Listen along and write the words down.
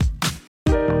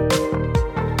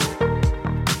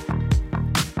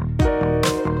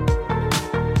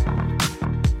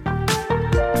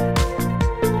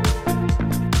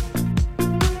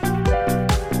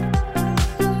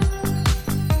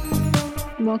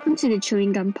welcome to the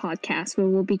Chewing Gum Podcast, where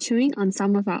we'll be chewing on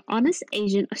some of our honest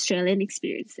Asian Australian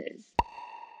experiences.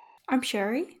 I'm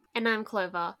Sherry. And I'm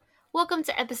Clover. Welcome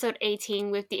to episode 18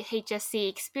 with the HSC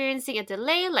experiencing a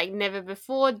delay like never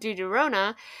before due to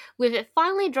Rona, with it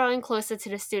finally drawing closer to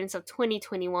the students of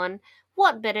 2021.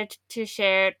 What better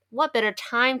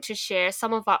time to share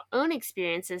some of our own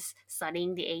experiences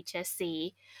studying the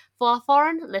HSC? For our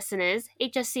foreign listeners,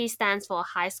 HSC stands for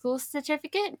High School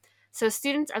Certificate. So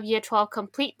students of Year 12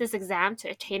 complete this exam to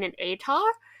attain an ATAR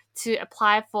to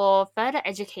apply for further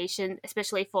education,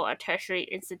 especially for a tertiary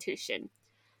institution.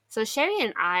 So Sherry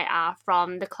and I are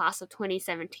from the class of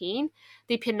 2017,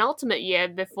 the penultimate year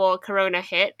before Corona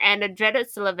hit and the dreaded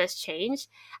syllabus change.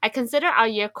 I consider our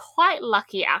year quite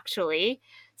lucky, actually.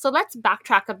 So let's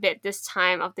backtrack a bit this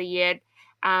time of the year.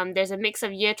 There's a mix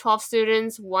of Year 12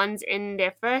 students, one's in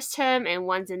their first term and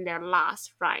one's in their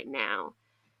last right now.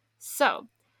 So,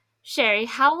 Sherry,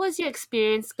 how was your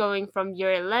experience going from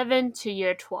Year 11 to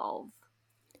Year 12?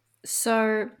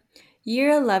 So,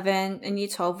 Year 11 and Year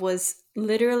 12 was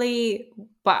literally,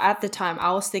 but at the time,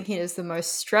 I was thinking it was the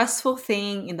most stressful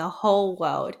thing in the whole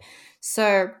world.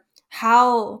 So,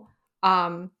 how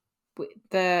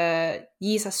the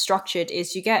years are structured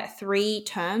is you get 3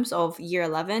 terms of Year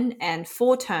 11 and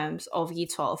 4 terms of Year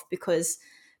 12, because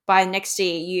by next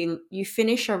year you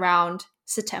finish around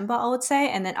September, I would say,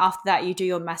 and then after that you do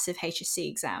your massive HSC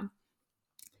exam.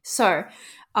 So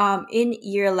in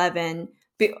Year 11,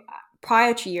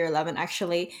 prior to Year 11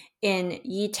 actually, in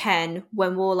Year 10,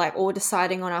 when we were like all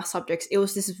deciding on our subjects, it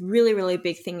was this really, really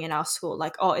big thing in our school.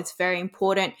 Like, oh, it's very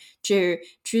important to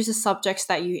choose the subjects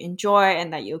that you enjoy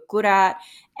and that you're good at.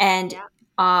 And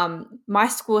my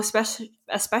school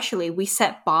especially, we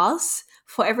set bars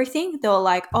for everything. They were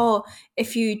like, oh,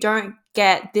 if you don't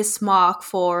get this mark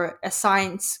for your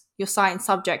science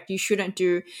subject, you shouldn't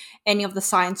do any of the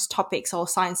science topics or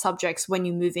science subjects when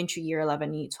you move into Year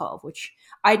 11, Year 12, which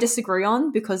I disagree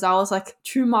on, because I was like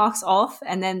 2 marks off,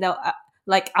 and then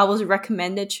I was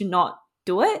recommended to not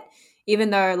do it,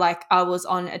 even though like I was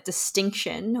on a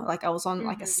distinction, like I was on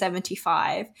like a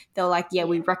 75. They were like,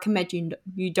 we recommend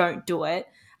you don't do it,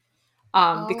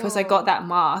 because I got that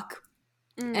mark.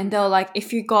 And they were like,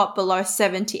 if you got below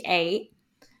 78,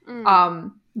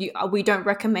 we don't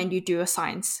recommend you do a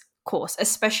science course,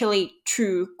 especially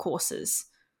true courses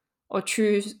or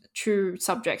true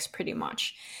subjects, pretty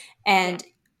much. And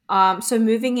so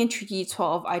moving into Year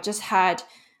 12, I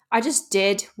just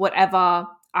did whatever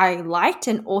I liked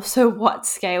and also what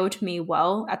scaled me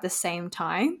well at the same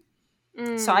time.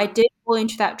 So I did fall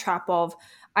into that trap of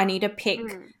I need to pick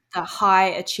the high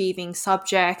achieving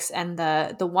subjects and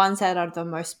the ones that are the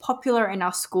most popular in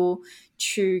our school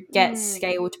to get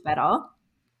scaled better.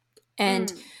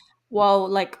 And well,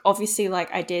 like obviously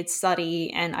like I did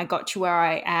study and I got to where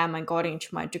I am and got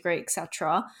into my degree,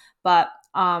 etc. But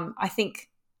I think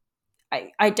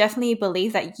I definitely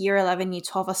believe that Year 11, Year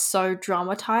 12 are so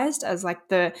dramatized as like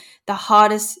the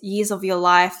hardest years of your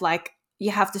life. Like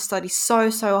you have to study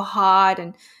so hard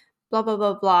and blah, blah,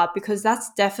 blah, blah, because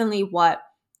that's definitely what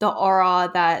the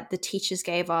aura that the teachers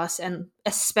gave us, and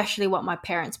especially what my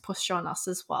parents pushed on us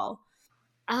as well.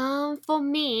 For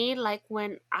me, like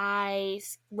when I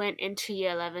went into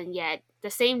Year 11,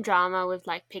 the same drama with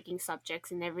like picking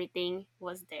subjects and everything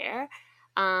was there.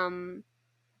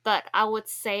 But I would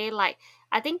say like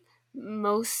I think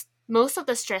most of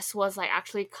the stress was like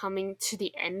actually coming to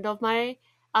the end of my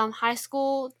high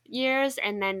school years,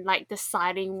 and then like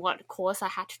deciding what course I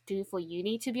had to do for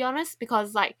uni, to be honest,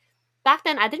 because like back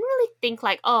then I didn't really think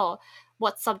like, oh,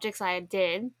 what subjects I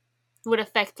did would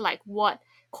affect like what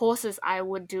courses I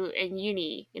would do in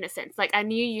uni, in a sense. Like I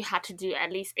knew you had to do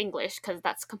at least English because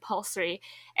that's compulsory,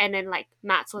 and then like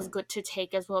maths was good to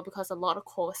take as well, because a lot of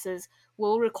courses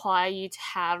will require you to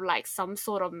have like some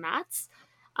sort of maths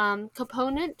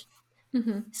component.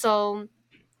 So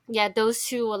those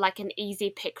two were like an easy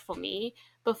pick for me.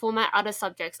 But for my other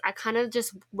subjects, I kind of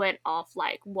just went off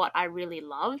like what I really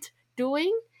loved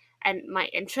doing and my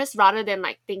interest, rather than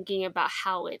like thinking about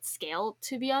how it scaled,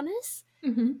 to be honest.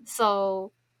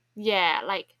 So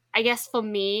like I guess for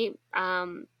me,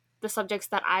 the subjects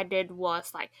that I did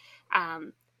was like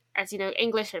as you know,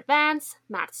 English advanced,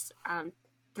 maths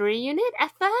 3 unit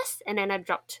at first, and then I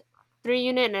dropped 3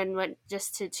 unit and then went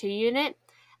just to 2 unit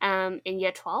in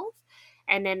Year 12.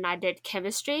 And then I did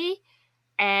chemistry,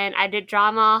 and I did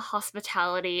drama,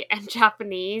 hospitality, and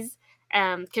Japanese,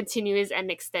 continuous and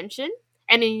extension.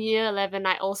 And in Year 11,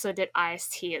 I also did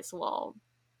IST as well.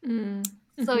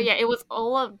 So it was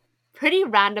all a pretty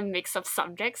random mix of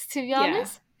subjects, to be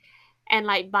honest. And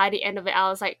like by the end of it, I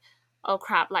was like, oh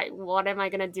crap, like what am I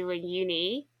gonna do in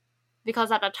uni?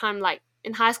 Because at that time, like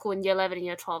in high school in year 11 and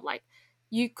year 12, like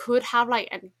you could have like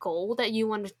a goal that you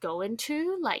want to go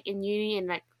into like in uni and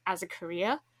like as a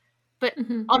career. But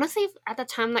honestly, at the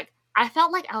time, like I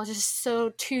felt like I was just so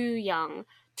too young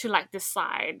to like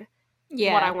decide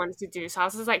what I Yeah. wanted to do. So I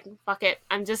was just like, fuck it,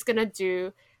 I'm just gonna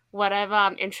do whatever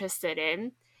I'm interested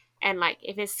in. And like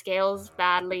if it scales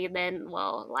badly, then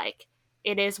well, like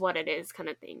it is what it is kind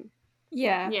of thing.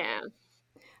 Yeah. Yeah.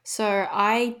 So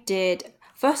I did,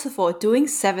 first of all, doing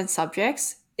 7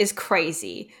 subjects is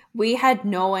crazy. We had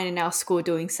no one in our school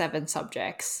doing 7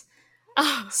 subjects.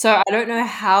 So I don't know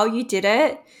how you did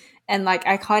it. And like,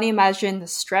 I can't imagine the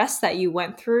stress that you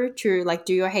went through to like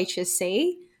do your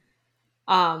HSC.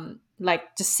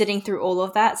 Like just sitting through all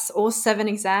of that, all 7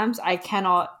 exams. I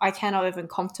cannot even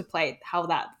contemplate how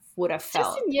that would have Just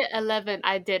felt. in year 11,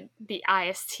 I did the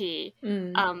IST.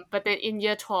 Mm. But then in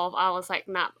year 12, I was like,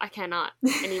 nah, I cannot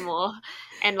anymore.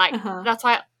 And like, Uh-huh. that's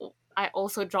why I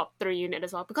also dropped 3 unit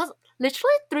as well. Because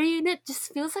literally 3 unit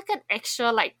just feels like an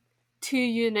extra, like, 2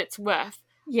 units worth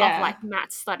of Yeah. like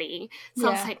math studying. So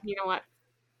I was Yeah. like, you know what?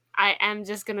 I am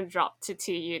just gonna drop to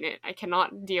 2 unit. I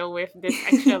cannot deal with this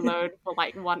extra load for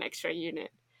like 1 extra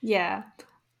unit. Yeah.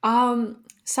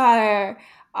 So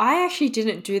I actually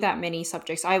didn't do that many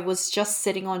subjects. I was just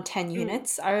sitting on 10 Mm,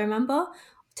 units, I remember.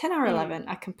 10 or mm, 11,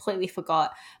 I completely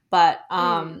forgot. But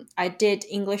mm. I did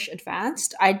English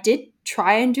advanced. I did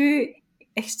try and do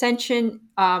extension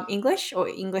English or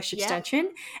English Yep.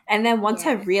 extension. And then once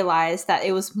I Yeah. realized that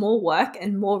it was more work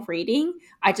and more reading,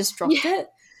 I just dropped Yeah. it.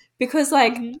 Because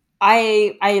like Hmm.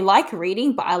 I like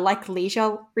reading, but I like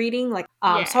leisure reading. So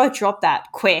Yeah. I dropped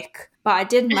that quick. But I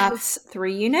did maths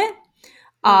 3 unit.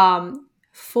 Mm,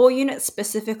 4 units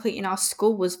specifically in our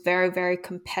school was very, very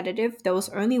competitive. There was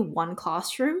only one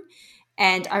classroom.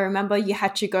 And I yeah. remember you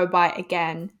had to go by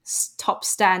again, top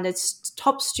standards,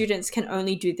 top students can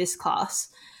only do this class.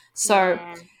 So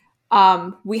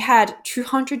Yeah. we had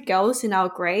 200 girls in our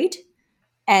grade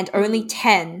and only Mm.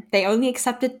 10. They only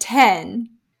accepted 10,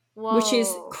 which is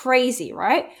Whoa. crazy,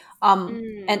 right?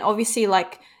 And Mm. obviously,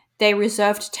 like, they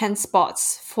reserved 10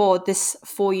 spots for this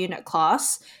 4 unit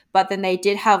class, but then they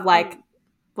did have, like, Mm.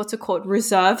 what's it called?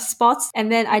 Reserve spots.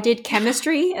 And then I did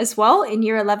chemistry as well in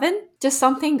year 11. Just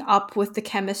something up with the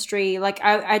chemistry. Like,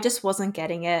 I just wasn't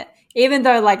getting it. Even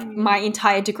though, like, my Mm.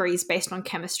 entire degree is based on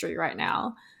chemistry right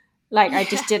now. Like, I Yeah.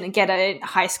 just didn't get it in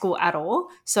high school at all.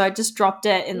 So I just dropped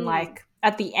it in, Mm. like,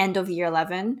 at the end of year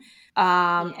 11.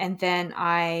 Yeah. And then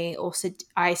I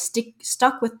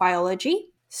stuck with biology.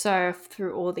 So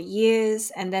through all the years,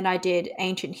 and then I did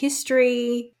ancient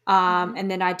history, Hmm.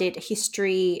 and then I did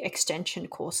history extension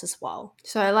course as well.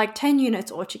 So like 10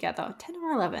 units altogether, 10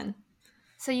 or 11.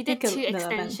 So you I think did two 11.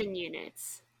 extension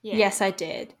units. Yeah. Yes, I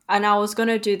did, and I was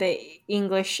gonna do the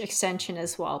English extension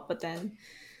as well, but then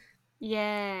I'm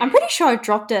Yeah. pretty sure I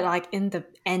dropped it like in the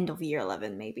end of year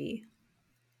 11, maybe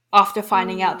after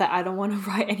finding out Mm. that I don't want to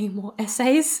write any more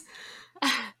essays.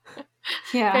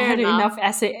 Yeah, I Fair had enough. enough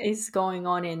essays going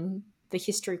on in the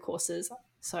history courses.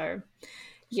 So,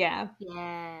 yeah.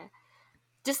 Yeah.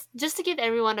 Just to give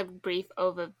everyone a brief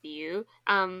overview,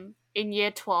 in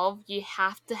year 12 you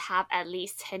have to have at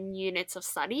least 10 units of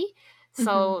study. Hmm.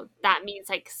 So that means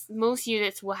like most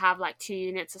units will have like 2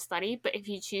 units of study, but if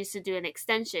you choose to do an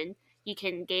extension, you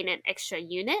can gain an extra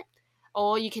unit,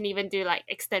 or you can even do like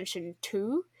extension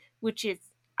 2, which is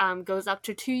goes up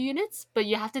to 2 units, but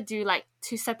you have to do like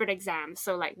two separate exams.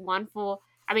 So like one for,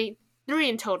 I mean, three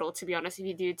in total to be honest if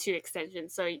you do two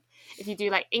extensions. So if you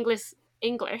do like English,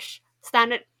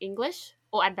 standard English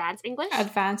or advanced English,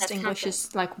 Advanced that's English counted.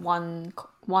 is like one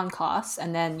class,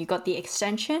 and then you got the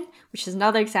extension, which is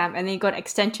another exam, and then you got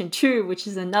extension 2, which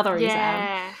is another exam.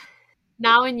 Yeah.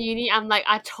 Now in uni, I'm like,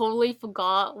 I totally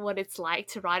forgot what it's like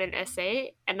to write an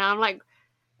essay, and now I'm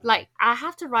like I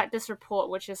have to write this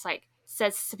report, which is like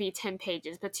says to be 10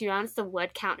 pages, but to be honest, the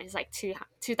word count is like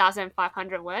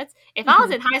 2,500 words. If I was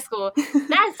Hmm. in high school,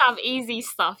 that's some easy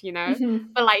stuff, you know. Hmm.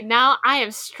 But like now, I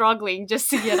am struggling just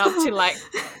to get up to like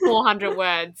 400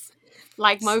 words.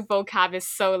 Like my vocab is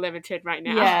so limited right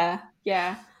now. Yeah,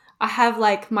 yeah. I have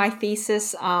like my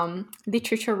thesis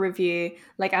literature review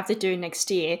like I have to do next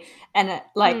year, and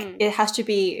like Mm, it has to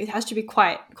be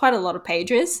quite a lot of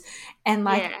pages, and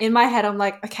like yeah. in my head I'm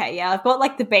like, okay, yeah, I've got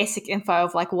like the basic info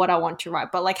of like what I want to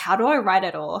write, but like how do I write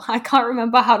it all? I can't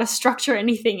remember how to structure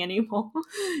anything anymore.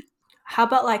 How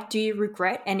about like, do you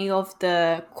regret any of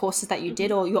the courses that you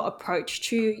did Mhm. or your approach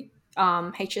to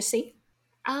HSC?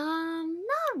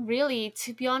 Not really.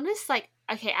 To be honest, like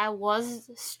okay, I was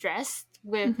stressed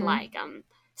with Mm-hmm. like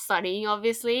studying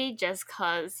obviously just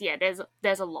cuz yeah,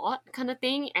 there's a lot kind of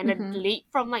thing, and a Mm-hmm. leap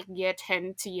from like year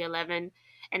 10 to year 11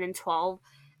 and then 12.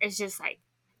 it's just like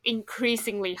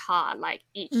increasingly hard like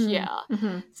each year.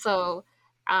 So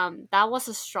that was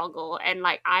a struggle, and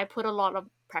like I put a lot of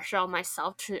pressure on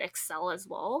myself to excel as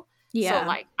well. So Yeah.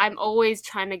 like I'm always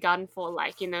trying to gun for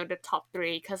like, the top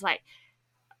 3, because like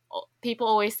people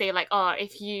always say like, oh,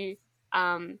 if you're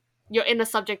in a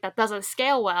subject that doesn't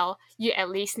scale well, you at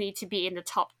least need to be in the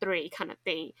top 3 kind of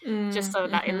thing, just so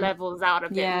that it levels out a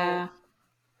bit more. Yeah.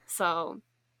 So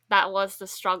that was the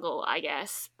struggle, I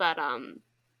guess. But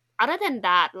other than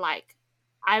that, like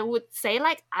I would say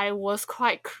like I was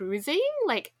quite cruising,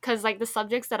 like because like the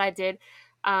subjects that I did,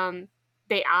 um,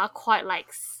 they are quite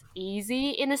like easy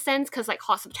in a sense, because like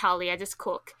hospitality, I just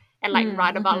cook and like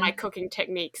write about like cooking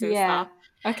techniques and Yeah. stuff,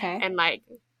 Okay. and like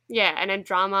yeah, and then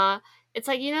drama, it's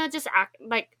like just act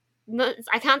like. No,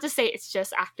 I can't just say it's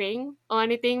just acting or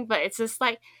anything, but it's just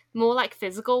like more like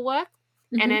physical work,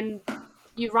 and then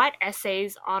you write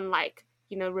essays on like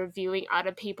reviewing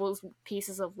other people's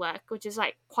pieces of work, which is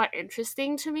like quite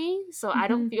interesting to me, so I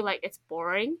don't feel like it's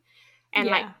boring. And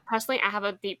like Yeah. personally, I have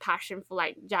a deep passion for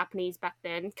like Japanese back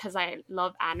then because I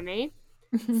love anime,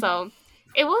 so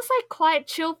it was like quite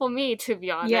chill for me, to be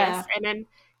Yeah. honest. And then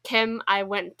chem, I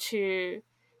went to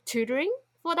tutoring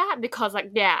for that because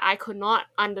like yeah, I could not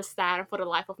understand for the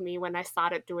life of me when I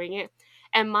started doing it.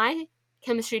 And my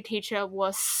chemistry teacher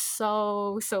was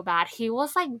so bad. He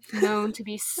was like known to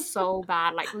be so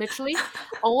bad. Like literally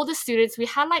all the students, we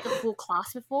had like a full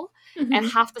class before, and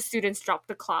half the students dropped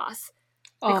the class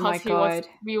Oh my because God.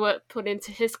 we were put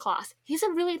into his class. He's a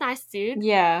really nice dude,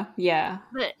 Yeah. Yeah.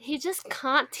 but he just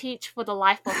can't teach for the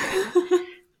life of him.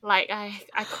 Like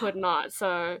I could not.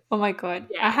 So Oh my God.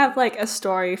 I yeah. have like a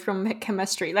story from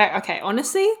chemistry. Like, okay,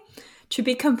 honestly, to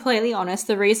be completely honest,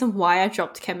 the reason why I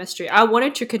dropped chemistry, I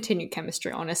wanted to continue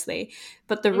chemistry, honestly,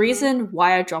 but the reason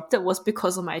why I dropped it was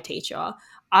because of my teacher.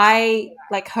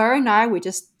 Like her and I, we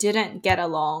just didn't get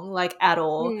along like at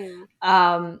all.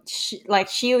 Mm.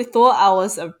 She thought I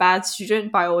was a bad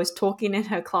student by always talking in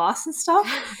her class and stuff.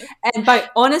 And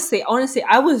but honestly,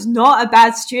 I was not a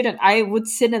bad student. I would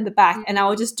sit in the back and I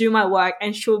would just do my work,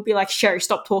 and she would be like, "Sherry,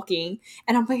 stop talking."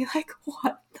 And I'm like,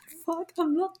 "What the fuck?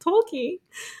 I'm not talking.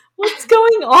 What's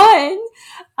going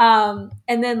on?"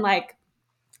 And then like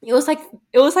it was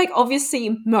like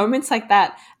obviously moments like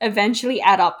that eventually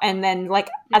add up, and then like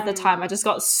at the time I just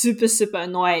got super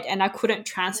annoyed, and I couldn't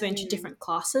transfer into different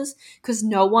classes because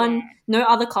no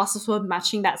other classes were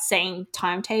matching that same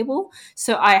timetable,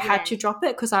 so I had to drop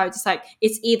it because I was just like,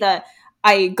 it's either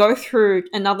I go through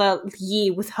another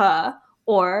year with her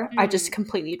or I just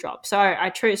completely drop. So I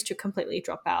chose to completely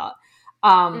drop out.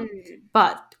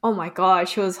 But oh my God,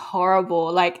 she was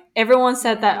horrible. Like everyone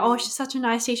said that, oh, she's such a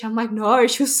nice teacher. I'm like, no,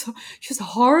 she was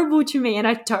horrible to me, and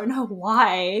I don't know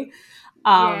why.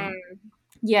 Yeah.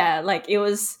 Yeah, like it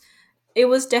was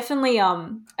definitely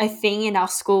a thing in our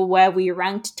school where we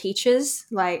ranked teachers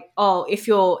like, oh, if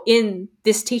you're in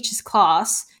this teacher's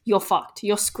class, you're fucked,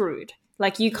 you're screwed.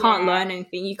 Like you can't learn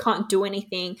anything, you can't do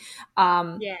anything.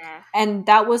 Yeah. And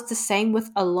that was the same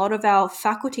with a lot of our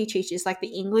faculty teachers. Like the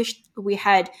English, we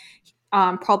had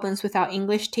problems with our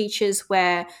English teachers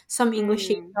where some English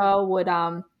teacher would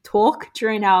talk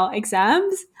during our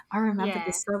exams. I remember Yeah.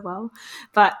 this so well.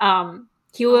 But Oh my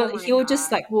he would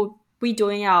just God. like, we'll be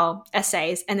doing our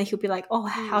essays, and then he'll be like, "Oh,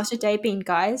 how's your day been,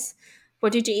 guys?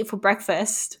 What did you eat for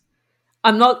breakfast?"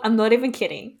 I'm not even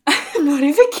kidding. I'm not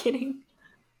even kidding.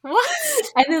 What?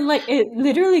 And then like it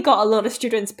literally got a lot of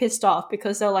students pissed off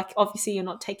because they're like, obviously you're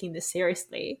not taking this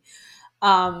seriously.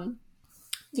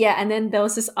 Yeah, and then there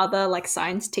was this other like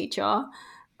science teacher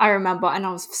I remember, and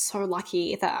I was so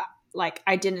lucky that like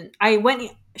I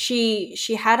went. She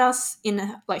had us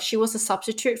in, like, she was a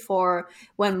substitute for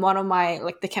when one of my,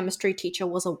 like, the chemistry teacher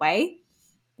was away.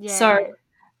 So, Yeah.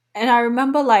 and I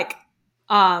remember like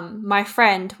my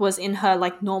friend was in her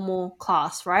like normal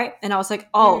class, right? And I was like,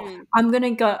 "Oh,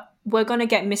 we're going to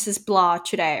get Mrs. Blah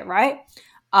today, right?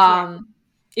 Yeah.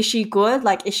 Is she good?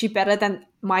 Like, is she better than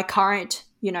my current,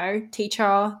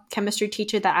 teacher, chemistry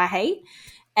teacher that I hate?"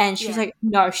 And she was Yeah. like,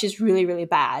 "No, she's really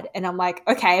bad." And I'm like,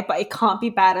 "Okay, but it can't be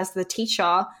bad as the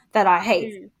teacher that I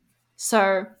hate."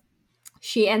 So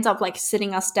she ends up like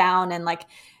sitting us down and like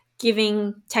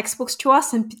giving textbooks to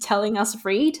us and telling us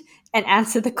read and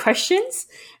answer the questions.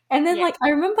 And then Yeah. like I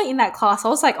remember in that class, I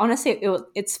was like, honestly,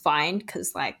 it's fine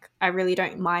because like I really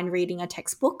don't mind reading a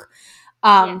textbook.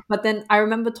 Yeah. But then I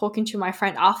remember talking to my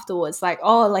friend afterwards, like,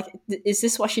 "Oh, like, is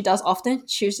this what she does often?"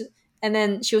 And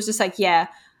then she was just like, "Yeah,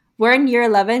 we're in year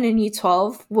 11 and year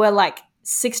 12. We're like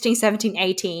 16, 17,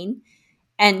 18.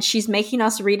 And she's making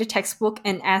us read a textbook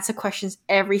and answer questions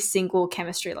every single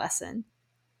chemistry lesson."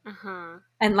 Uh-huh.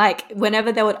 And like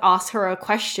whenever they would ask her a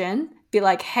question, be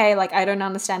like, hey, like, I don't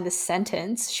understand this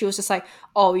sentence, she was just like,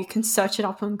 oh, you can search it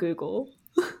up on Google.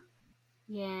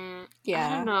 Yeah. I don't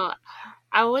Yeah. know.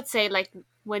 I would say like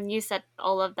when you said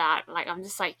all of that, like I'm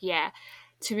just like, yeah.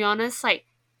 To be honest, like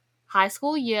high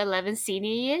school year 11 senior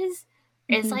years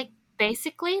is like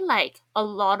basically like a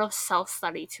lot of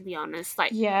self-study, to be honest.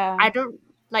 Like Yeah. I don't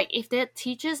like if their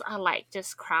teachers are like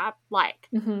just crap, like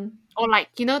Mm-hmm. or like,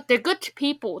 you know, they're good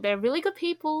people, they're really good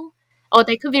people, or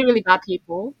they could be really bad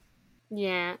people.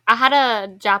 Yeah, I had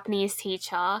a Japanese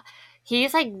teacher.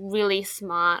 He's like really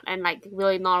smart and like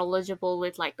really knowledgeable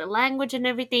with like the language and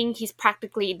everything. He's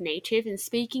practically native in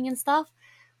speaking and stuff,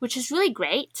 which is really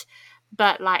great.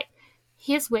 But like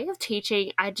his way of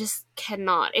teaching, I just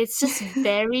cannot. It's just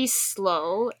very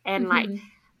slow and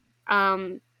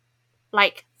um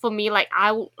like for me, like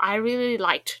I really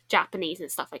liked Japanese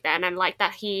and stuff like that, and I like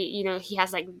that he, you know, he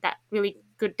has like that really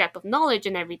good depth of knowledge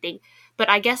and everything. But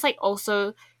I guess like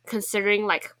also considering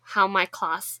like how my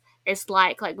class is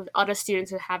like with other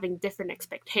students who are having different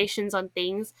expectations on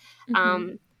things,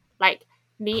 Mm-hmm. like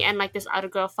me and like this other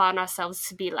girl found ourselves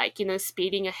to be like, you know,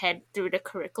 speeding ahead through the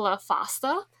curricula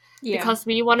faster Yeah. because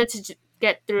we wanted to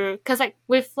get through, because like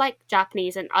with like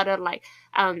Japanese and other like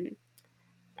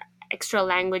extra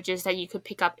languages that you could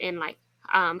pick up in like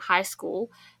high school,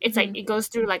 it's like it goes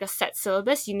through like a set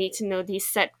syllabus. You need to know these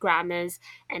set grammars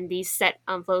and these set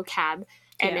vocab,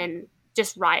 and Yeah. then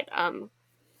just write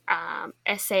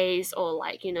essays or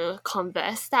like, you know,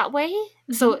 converse that way.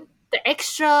 So the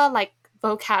extra like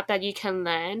vocab that you can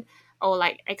learn, or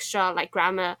like extra like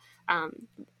grammar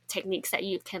techniques that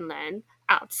you can learn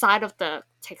outside of the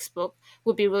textbook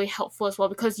would be really helpful as well,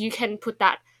 because you can put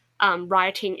that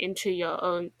writing into your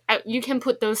own, you can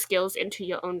put those skills into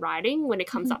your own writing when it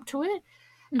comes up to it.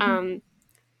 um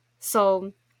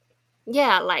so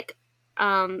yeah, like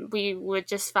we were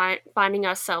just finding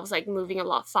ourselves like moving a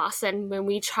lot faster, and when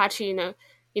we try to,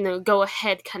 you know, go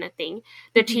ahead kind of thing,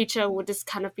 the teacher would just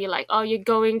kind of be like, oh, you're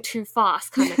going too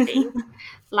fast kind of thing,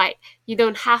 like you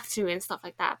don't have to and stuff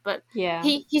like that. But Yeah.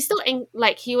 he still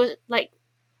like he was like,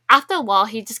 after a while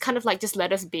he just kind of like just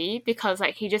let us be, because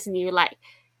like he just knew like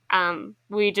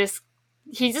we just,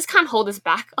 he just can't hold us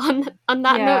back on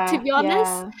that note, to Yeah. be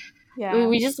honest. Yeah. Yeah.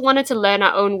 We just wanted to learn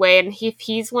our own way, and if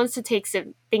he wants to take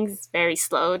some things very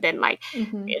slow, then like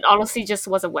it honestly just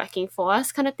wasn't working for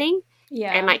us kind of thing. And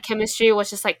Yeah. like chemistry was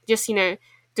just like, just, you know,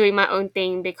 doing my own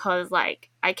thing because like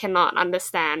I cannot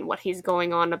understand what he's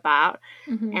going on about.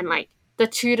 And like the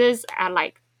tutors at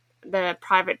like the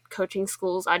private coaching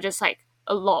schools are just like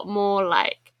a lot more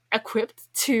like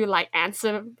equipped to like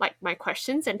answer like my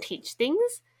questions and teach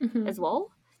things as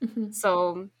well.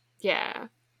 So yeah.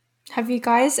 Have you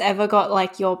guys ever got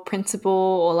like your principal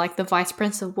or like the vice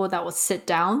principal that would sit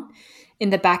down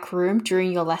in the back room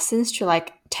during your lessons to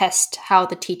like test how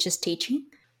the teacher's teaching?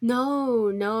 No,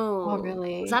 Oh, no. Was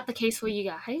really? that the case for you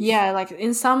guys? Yeah, like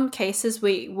in some cases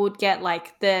we would get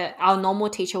like our normal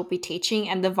teacher will be teaching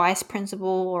and the vice principal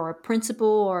or a principal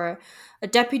or a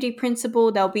deputy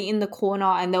principal, they'll be in the corner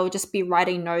and they'll just be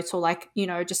writing notes or like, you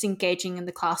know, just engaging in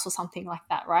the class or something like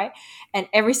that, right? And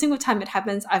every single time it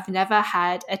happens, I've never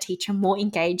had a teacher more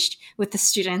engaged with the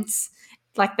students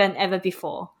like than ever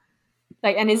before.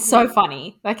 Like, and it's so Mm-hmm.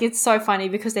 funny. Like, it's so funny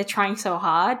because they're trying so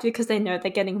hard because they know they're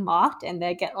getting marked and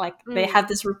they have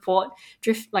this report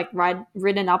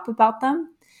written up about them.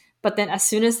 But then as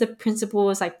soon as the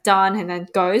principal is like done and then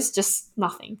goes, just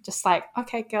nothing. Just like,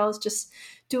 okay, girls, just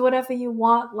do whatever you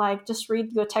want. Like, just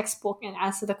read your textbook and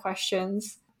answer the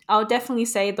questions. I'll definitely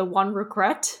say the one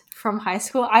regret from high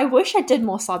school, I wish I did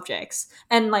more subjects.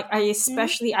 And like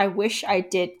I wish I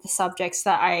did the subjects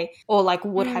that I or like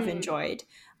would have Mm. enjoyed.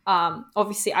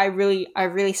 Obviously I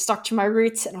really stuck to my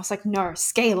roots and I was like, no,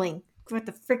 scaling with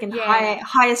the freaking Yeah.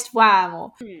 highest wham.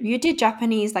 Or Mm. you did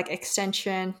Japanese like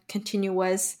extension,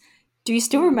 continuous. Do you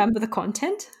still Mm. remember the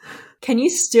content? Can you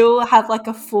still have like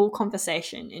a full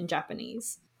conversation in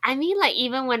Japanese? I mean, like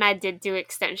even when I did do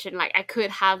extension, like I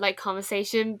could have like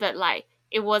conversation, but like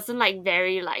it wasn't like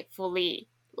very like fully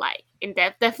like in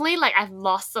depth. Definitely, like I've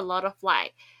lost a lot of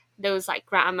like those like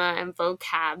grammar and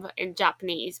vocab in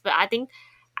Japanese, but I think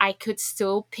I could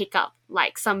still pick up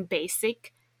like some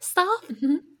basic stuff.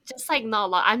 Just like not a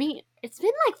lot. I mean, it's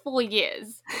been like 4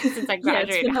 years since I Yeah, it's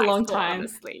graduated been a high long school, time.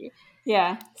 honestly.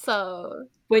 Yeah. So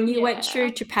When you went yeah.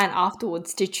 to Japan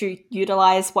afterwards, did you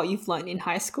utilize what you've learned in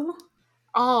high school?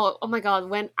 Oh my God.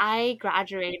 When I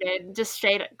graduated, just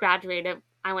straight graduated,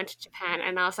 I went to Japan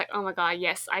and I was like, oh my God,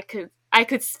 yes, I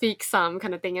could speak some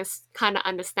kind of thing and kind of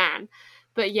understand.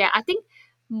 But yeah, I think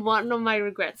one of my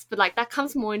regrets, but like that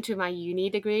comes more into my uni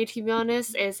degree, to be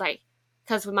honest, is like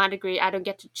because with my degree I don't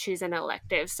get to choose an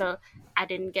elective, so I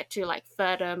didn't get to like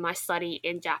further my study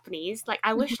in Japanese. Like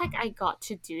I wish like I got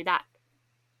to do that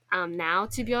now,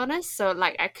 to be honest, so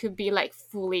like I could be like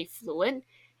fully fluent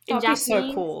in That'd be so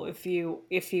Japanese. cool if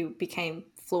you became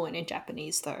fluent in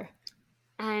Japanese though.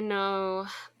 I know,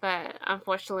 but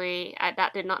unfortunately,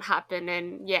 that did not happen.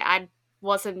 And yeah, I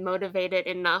wasn't motivated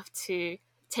enough to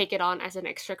take it on as an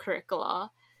extracurricular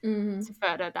to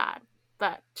further that.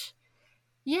 But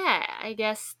yeah, I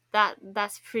guess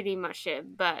that's pretty much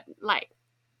it. But like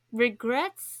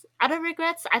regrets, other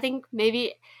regrets, I think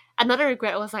maybe another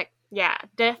regret was like, yeah,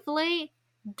 definitely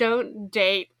don't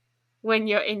date when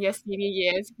you're in your senior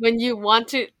years when you want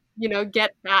to,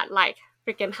 get that like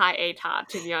freaking high ATAR,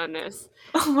 to be honest.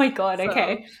 Oh my god, So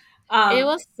okay. it Um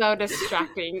was so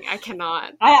distracting. I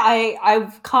cannot. I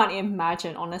can't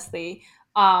imagine, honestly.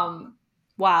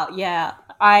 Wow, yeah.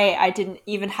 I didn't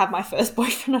even have my first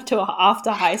boyfriend until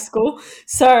after high school.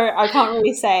 So I can't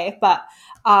really say, but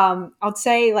I'd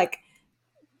say like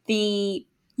the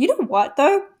you know what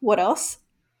though? What else?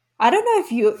 I don't know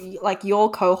if you like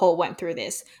your cohort went through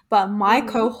this, but my Mm-hmm.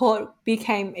 cohort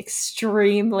became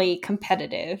extremely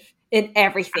competitive in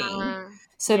everything.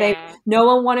 So they Yeah. no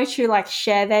one wanted to like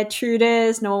share their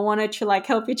tutors, no one wanted to like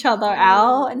help each other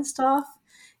out Oh. and stuff.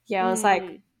 Yeah, it was like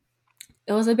Mm.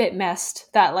 it was a bit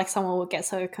messed that like someone would get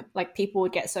so like people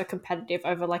would get so competitive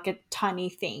over like a tiny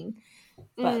thing.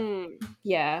 But Mm.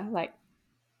 yeah, like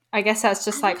I guess that's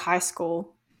just like high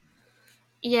school.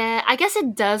 Yeah, I guess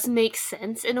it does make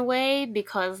sense in a way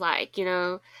because like,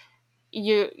 you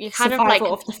kind of like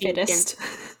Survival of the competing against.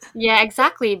 fittest. Yeah,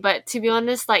 exactly. But to be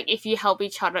honest, like if you help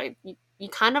each other, you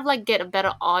kind of like get a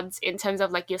better odds in terms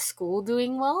of like your school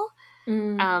doing well,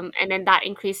 Mm, and then that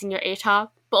increasing your ATAR.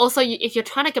 But also, if you're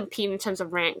trying to compete in terms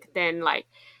of rank, then like,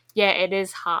 yeah, it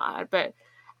is hard. But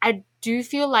I do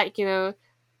feel like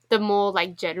the more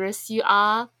like generous you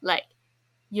are, like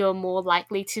you're more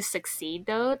likely to succeed.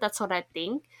 Though that's what I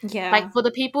think. yeah. Like for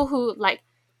the people who like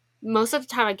most of the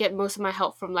time I get most of my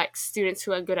help from like students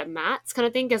who are good at maths kind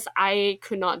of thing because I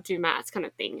could not do maths kind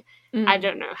of thing. I Mm.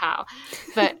 don't know how.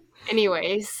 But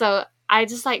anyways, so I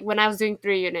just like when I was doing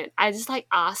 3 unit, I just like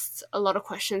asked a lot of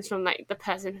questions from like the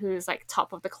person who's like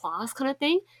top of the class kind of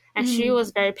thing. And she Mm.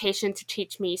 was very patient to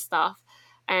teach me stuff.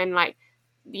 And like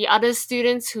the other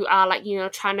students who are like,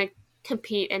 trying to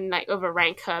compete and like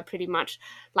overrank her pretty much,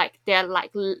 like they're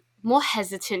like more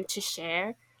hesitant to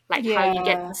share like how you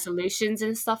get Yeah. the solutions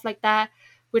and stuff like that,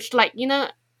 which like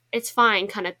it's fine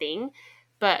kind of thing.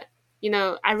 But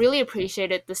I really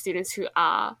appreciated the students who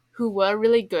were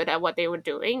really good at what they were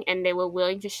doing and they were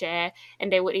willing to share,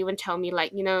 and they would even tell me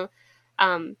like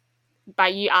um by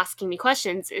you asking me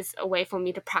questions is a way for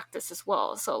me to practice as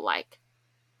well. So like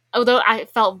although I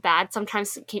felt bad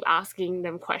sometimes to keep asking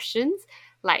them questions,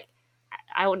 like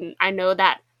I know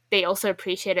that they also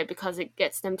appreciate it because it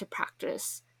gets them to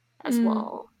practice as Mm.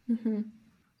 well. Mm-hmm.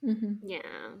 Mm-hmm.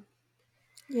 Yeah.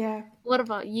 Yeah. What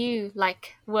about you?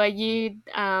 Like, were you,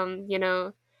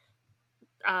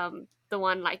 the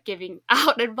one like giving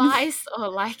out advice, or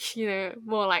like,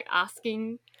 more like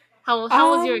asking? How was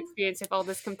your Um, experience with all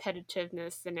this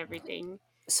competitiveness and everything?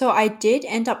 so I did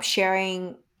end up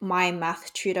sharing my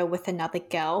math tutor with another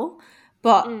girl,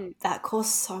 but Mm. that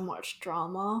caused so much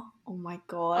drama. Oh my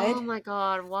god. Oh my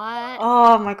god, what?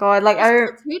 Oh my god. Like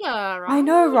Just the tutor, I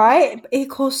know, right? right? It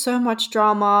caused so much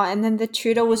drama, and then the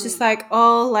tutor was just Mm. like,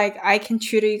 "Oh, like I can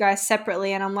tutor you guys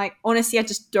separately," and I'm like, honestly, I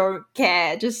just don't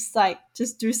care. Just like,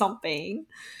 just do something.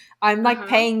 I'm Uh like huh.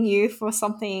 paying you for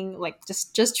something, like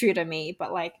just tutor me.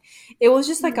 But like, it was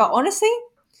just like a Mm. honestly,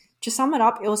 to sum it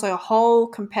up, it was like a whole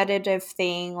competitive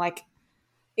thing. Like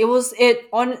it was it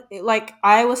on like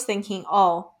I was thinking,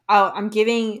 I'm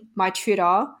giving my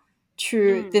tutor to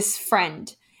Mm. this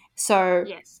friend, so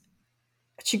Yes.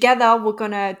 together we're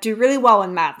gonna do really well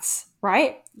in maths,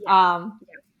 right? Yeah.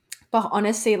 Yeah. But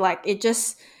honestly, like it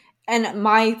just and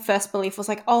my first belief was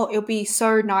like, oh, it'll be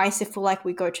so nice if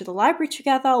we go to the library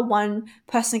together, one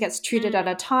person gets tutored at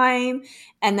a Mm. time,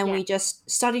 and then Yeah. we just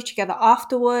study together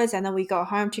afterwards, and then we go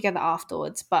home together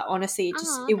afterwards. But honestly,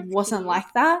 Oh, it that's wasn't cute.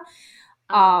 like that.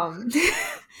 Oh. um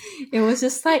it was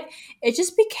just like it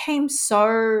just became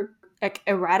so like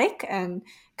erratic and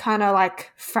kind of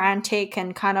like frantic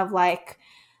and kind of like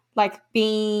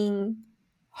being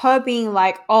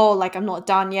like, oh, like I'm not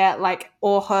done yet, like,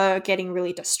 or her getting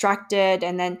really distracted.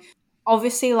 And then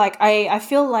obviously like I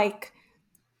feel like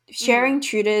Mm. sharing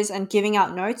tutors and giving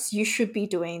out notes, you should be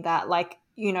doing that. Like,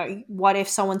 what if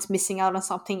someone's missing out on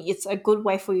something? It's a good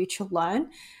way for you to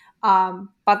learn. But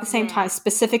at the same time, Yeah.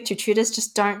 specific to tutors,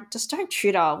 just don't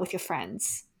tutor with your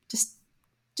friends. Just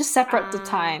Just separate the Uh,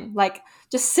 time. Like,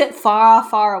 just sit far,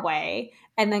 far away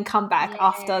and then come back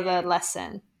after the yeah,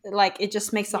 lesson. Like, it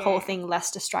just makes the whole yeah. thing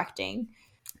less distracting.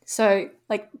 So,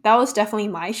 like, that was definitely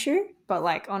my issue. But,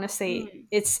 like, honestly, Hmm.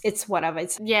 it's whatever.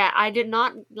 It's Yeah, I did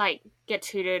not like get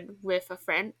tutored with a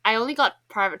friend. I only got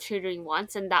private tutoring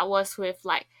once, and that was with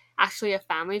like actually a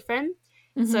family friend.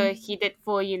 So mm-hmm, he did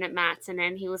 4 unit maths, and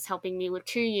then he was helping me with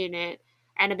 2 unit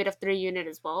and a bit of 3 unit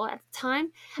as well at the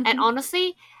time. And mm-hmm,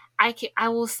 honestly, I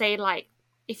will say like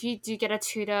if you do get a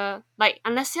tutor, like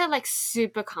unless you're like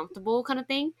super comfortable kind of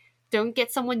thing, don't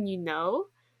get someone you know.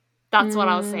 That's what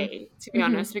I'll say to be mm-hmm,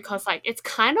 honest, because like it's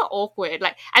kind of awkward.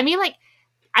 Like I mean, like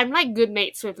I'm like good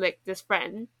mates with like this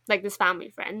friend, like this family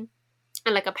friend,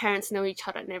 and like our parents know each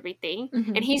other and everything.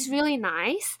 mm-hmm. And he's really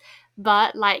nice,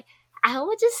 but like I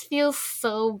would just feel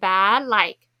so bad,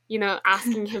 like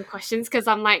asking him questions because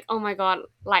I'm like, oh my god,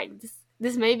 like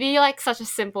this may be like such a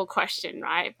simple question,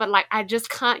 right? But like I just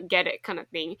can't get it, kind of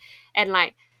thing. And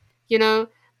like you know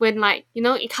when like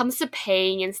it comes to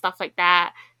paying and stuff like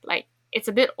that, like it's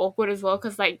a bit awkward as well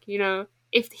because like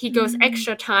if he goes Mm.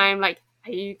 extra time, like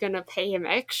are you gonna pay him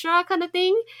extra kind of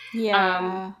thing?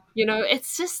 um Yeah.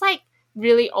 it's just like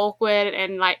really awkward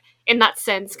and like in that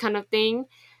sense kind of thing.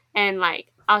 And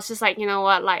like I was just like, you know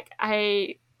what, like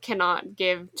I cannot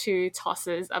give two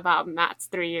tosses about maths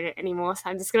 3 unit anymore, so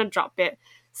I'm just gonna drop it.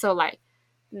 So like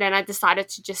then I decided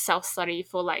to just self-study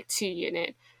for like 2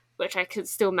 unit, which I could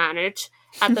still manage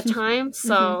at the time. mm-hmm.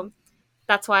 So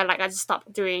that's why like I just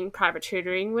stopped doing private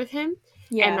tutoring with him.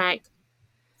 And Yeah. like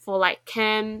for like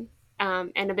chem,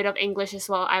 and a bit of English as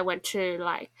well, I went to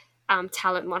like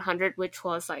Talent 100, which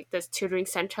was like this tutoring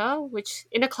center, which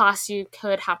in a class you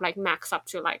could have like max up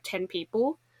to like 10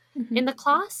 people Mm-hmm. in the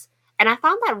class. And I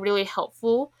found that really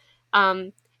helpful.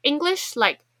 Um, English,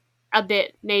 like a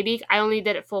bit, maybe I only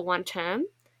did it for one term,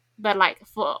 but like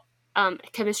for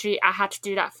chemistry, I had to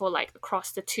do that for like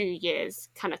across the 2 years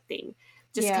kind of thing,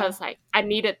 just Yeah. because like I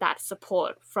needed that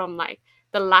support from like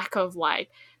the lack of like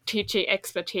teaching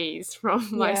expertise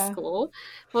from my Yeah. school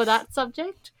for that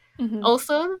subject. Mm-hmm.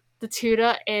 Also, the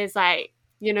tutor is like,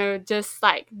 just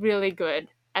like really good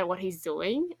at what he's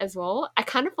doing as well. I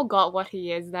kind of forgot what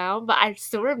he is now, but I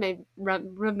still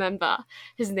remember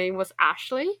his name was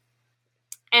Ashley.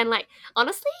 And like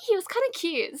honestly, he was kind of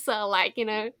cute. So like, that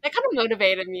kind of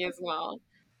motivated me as well.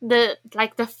 The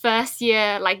first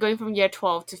year, like going from year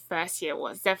 12 to first year,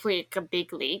 was definitely like a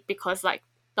big leap because like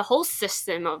the whole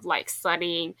system of like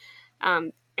studying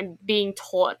and being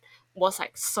taught was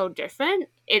like so different.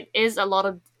 It is a lot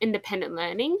of independent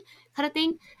learning kind of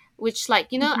thing, which like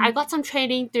I Mm-hmm. got some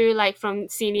training through like from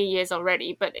senior years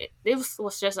already, but it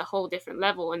was just a whole different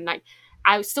level. And like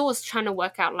I still was trying to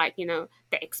work out like the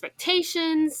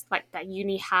expectations like that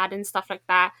uni had and stuff like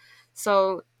that.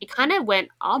 So it kind of went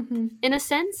up Mm-hmm. in a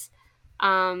sense.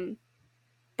 Um,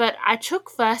 but I took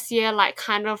first year like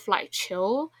kind of like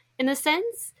chill in a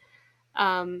sense,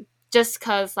 just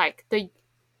because like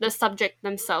the subject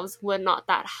themselves were not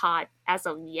that hard as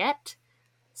of yet.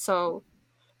 So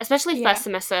especially Yeah. first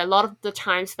semester, a lot of the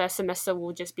times first semester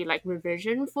will just be like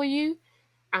revision for you.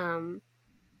 Um,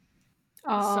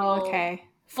 Oh, so okay.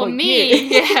 for For you. me,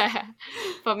 yeah,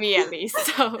 for me at least.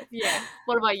 So yeah,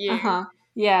 what about you? uh-huh.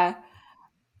 Yeah.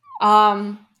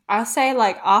 I'll say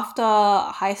like after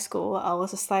high school, I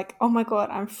was just like, oh my god,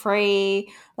 I'm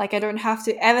free. Like I don't have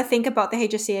to ever think about the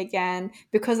HSC again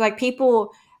because like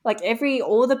people, like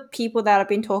all the people that I've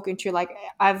been talking to, like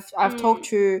I've talked Mm,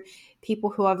 to people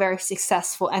who are very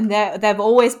successful, and they've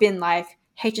always been like,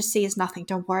 HSC is nothing.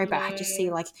 Don't worry about HSC.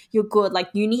 yeah. Like you're good. Like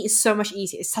uni is so much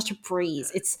easier. It's such a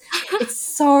breeze. It's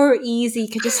so easy. You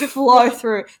could just flow What?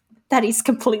 through. That is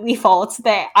completely false.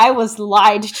 There, I was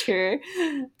lied to.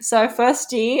 So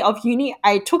first year of uni,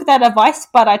 I took that advice,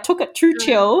 but I took it too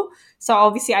chill. So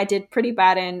obviously, I did pretty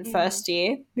bad in Mm, first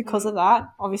year because of mm, that.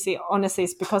 Obviously, honestly,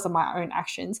 it's because of my own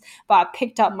actions. But I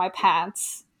picked up my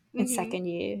pants in mm-hmm. second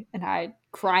year, and I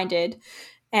grinded.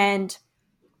 And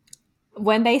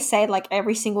when they say like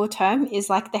every single term is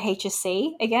like the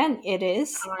HSC again, it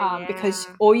is Oh because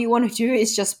yeah, all you want to do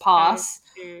is just that is pass.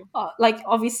 true. Like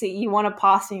obviously you want to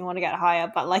pass and you want to get higher,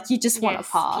 but like you just want to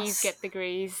Yes, P's pass. get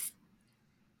degrees.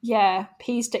 Yeah,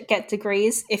 P's to get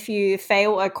degrees. If you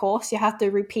fail a course, you have to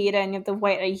repeat it, and you have to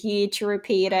wait a year to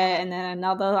repeat it, and then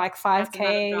another like That's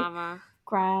another 5K drama.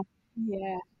 grant.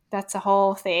 Yeah, that's a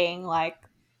whole thing. Like,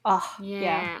 oh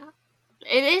yeah. Yeah,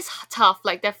 it is tough.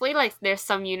 Like definitely, like there's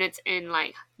some units in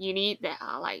like uni that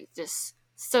are like just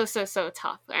so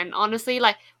tough. And honestly,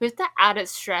 like with the added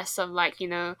stress of like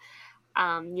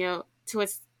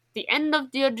towards the end of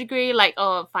your degree, like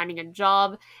finding a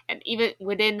job, and even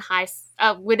within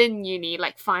uni,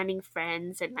 like finding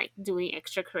friends and like doing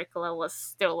extracurricular was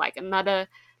still like another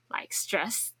like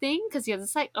stress thing, because you're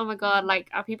just like, oh my god, like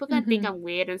are people gonna think Mm-hmm. I'm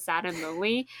weird and sad and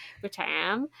lonely, which I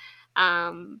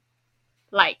am.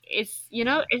 Like it's,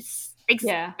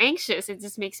 Yeah. anxious. It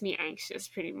just makes me anxious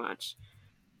pretty much.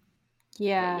 But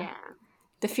Yeah. yeah.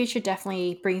 The future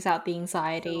definitely brings out the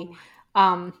anxiety.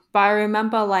 So, But I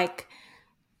remember like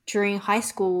during high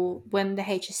school when the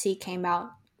HSC came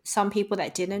out, some people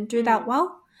that didn't do that mm,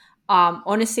 well.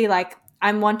 Honestly, like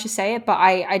I'm one to say it, but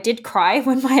I did cry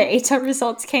when my ATA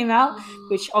results came out, oh,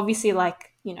 which obviously,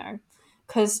 like, you know,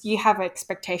 because you have an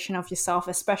expectation of yourself,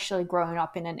 especially growing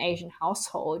up in an Asian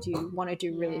household, you want to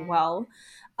do really yeah. well.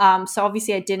 So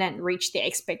obviously, I didn't reach the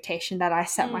expectation that I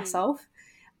set Mm. myself.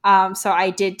 So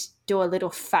I did do a little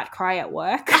fat cry at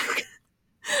work.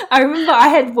 I remember I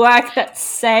had work that It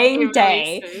same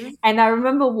day, releases. and I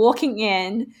remember walking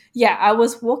in. Yeah, I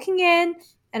was walking in,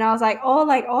 and I was like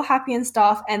all happy and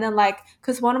stuff. And then like,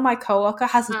 because one of my coworker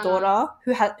has a Uh, daughter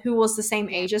who was the same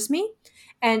yeah. age as me,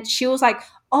 and she was like,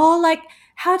 oh, like,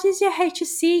 how does your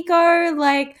HSC go?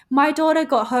 Like, my daughter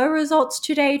got her results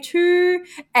today too.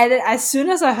 And then as soon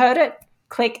as I heard it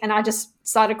click, and I just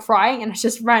started crying, and I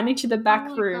just ran into the Oh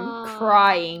back my room god.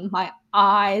 crying my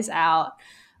eyes out.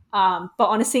 But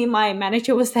honestly, my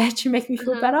manager was there to make me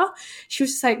feel Uh-huh. better. She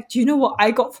was just like, "Do you know what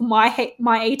I got for my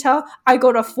ATA? I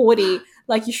got a 40.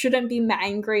 Like, you shouldn't be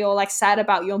angry or like sad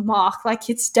about your mark. Like,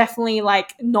 it's definitely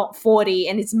like not 40,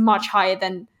 and it's much higher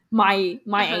than my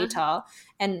Uh-huh. ATA."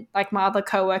 And like my other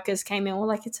coworkers came in, were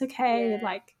like, "It's okay. Yeah.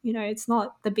 Like, you know, it's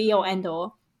not the be all end Mm.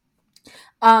 all."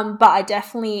 But I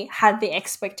definitely had the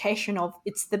expectation of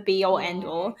it's the be all end Yeah.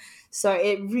 all, so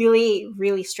it really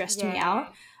really stressed me Yeah.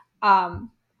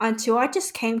 out. Until I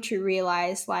just came to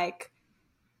realize like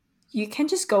you can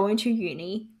just go into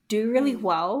uni, do really Mm.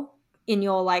 well in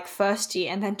your like first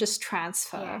year, and then just Yeah.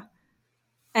 transfer.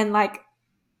 And like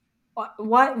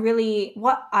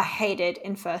what I hated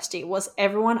in first year was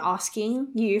everyone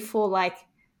asking you for like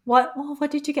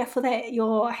what did you get for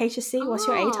your HSC? What's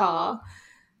your Oh, ATAR?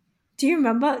 Do you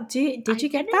remember? Did I you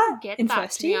get that didn't get in that,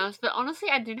 first to be year? honest. But honestly,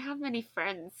 I didn't have many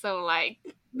friends, so like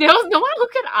there was no one who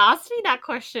could ask me that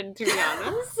question, to be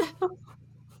honest.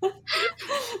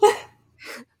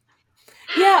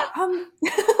 Yeah.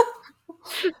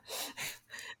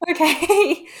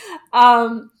 Okay.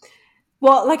 Um.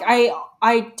 Well, like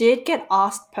I did get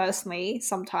asked personally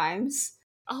sometimes.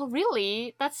 Oh,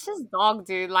 really? That's just dog,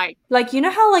 dude. Like Like, you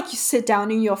know how like you sit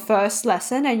down in your first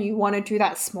lesson and you want to do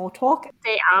that small talk?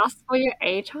 they asked for your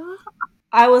age, huh?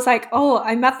 I was like, oh,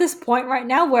 I'm at this point right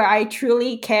now where I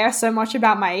truly care so much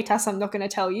about my ATAS, I'm not going to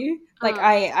tell you. Like, Uh,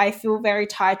 I feel very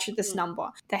tied to this mm, number.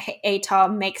 The ATAR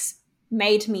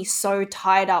made me so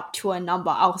tied up to a number.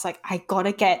 I was like, I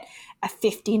gotta get a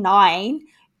 59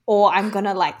 or I'm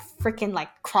gonna like freaking like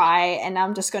cry and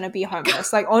I'm just gonna be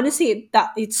homeless. Like, honestly,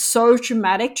 that it's so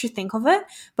traumatic to think of it,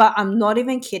 but I'm not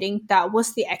even kidding. That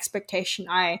was the expectation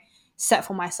I set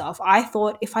for myself. I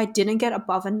thought if I didn't get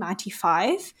above a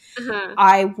 95, uh-huh.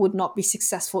 I would not be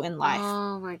successful in life.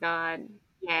 Oh my god.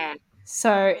 Yeah.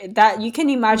 So that you can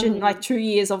imagine like Mm, 2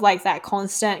 years of like that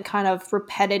constant kind of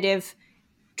repetitive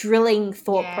drilling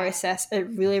thought yeah. process, it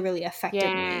really, really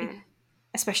affected me, Yeah.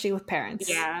 especially with parents.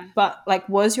 Yeah. But like,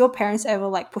 was your parents ever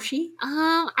like pushy?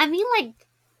 I mean,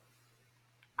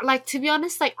 like to be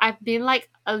honest, like I've been like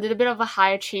a little bit of a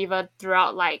high achiever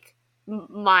throughout like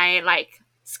my like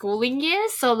schooling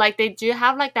years, so like they do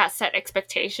have like that set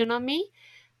expectation on me.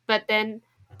 But then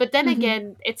Mm-hmm.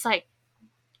 again, it's like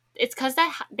it's because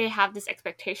they have this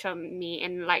expectation on me,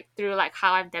 and like through like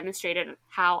how I've demonstrated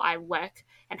how I work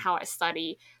and how I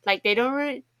study, like they don't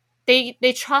really,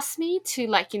 they trust me to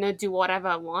like do whatever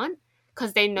I want,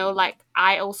 because they know like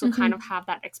I also kind of Mm-hmm. have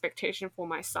that expectation for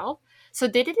myself. So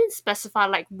they didn't specify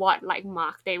like what like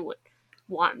mark they would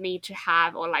want me to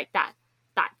have, or like that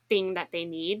thing that they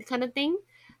need kind of thing.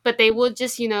 But they would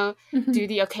just Mm-hmm. do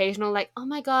the occasional like, oh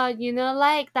my god,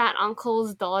 like that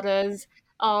uncle's daughters,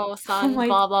 oh Oh son, my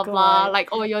blah blah blah, god.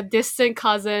 like, or your distant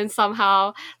cousin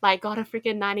somehow like got a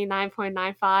freaking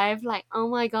 99.95, like, oh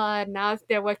my god, now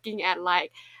they're working at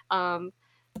um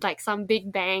like some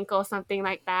big bank or something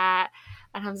like that.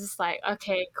 And I'm just like,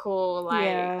 okay, cool, like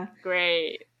Yeah.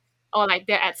 great. Or like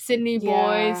they're at Sydney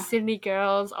boys, Yeah. Sydney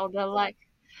girls, or they're like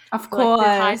Of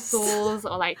selected high course. schools,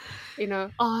 or like,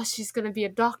 oh, she's gonna be a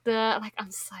doctor. Like, I'm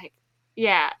just like,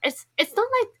 yeah, it's not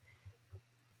like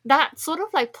that sort of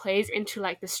like plays into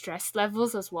like the stress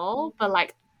levels as well. But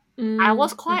like I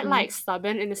was quite Mm-hmm. like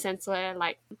stubborn in the sense where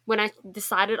like when I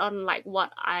decided on like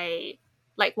what I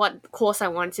like what course I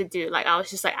wanted to do. Like I was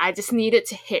just like I just needed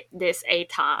to hit this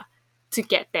ATAR to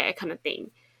get there kind of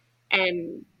thing.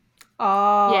 And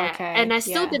Oh, yeah, and okay. I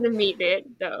still Yeah. didn't meet it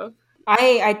though.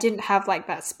 I didn't have like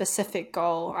that specific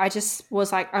goal. I just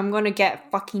was like, I'm gonna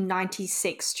get fucking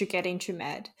 96 to get into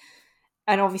med.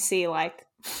 And obviously like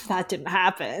that didn't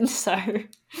happen. So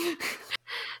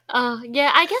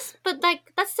Yeah, I guess, but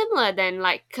like that's similar then,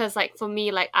 like, cause like for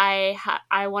me, like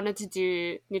I wanted to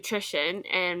do nutrition,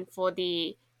 and for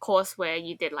the course where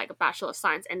you did like a Bachelor of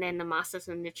Science and then the Masters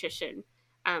in Nutrition,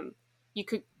 um, you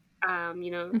could,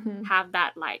 Mhm. have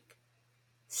that like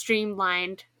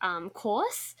streamlined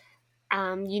course.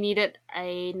 You needed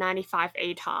a 95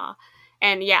 ATAR,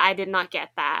 and yeah, I did not get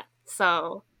that,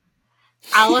 so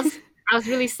I was I was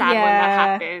really sad when that Yeah.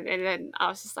 happened, and then I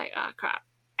was just like, oh crap.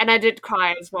 And I did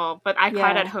cry as well, but I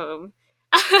cried at Yeah. home.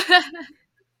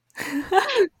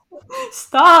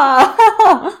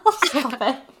 Stop. Stop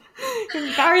it.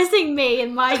 Embarrassing me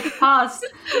in my past.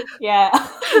 Yeah.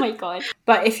 Oh my god.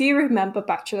 But if you remember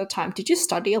back to the time, did you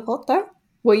study a lot though?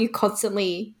 Were you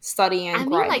constantly studying I and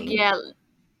mean, like, grinding? yeah,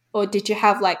 Or did you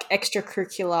have like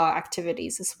extracurricular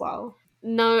activities as well?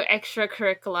 no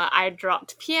extracurricular. I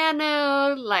dropped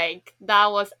piano, like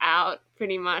that was out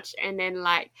pretty much, and then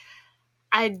like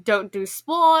I don't do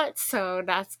sports, so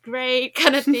that's great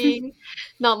kind of thing.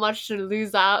 Not much to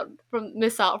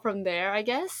miss out from there, I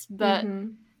guess. But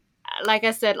Mm-hmm. like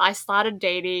I said, I started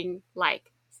dating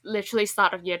like literally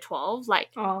start of year 12. Like,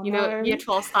 Oh year no.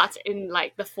 12 starts in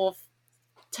like the fourth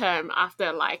term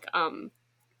after like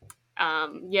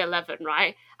year 11,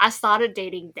 right? I started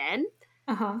dating then.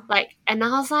 Uh-huh. Like, and I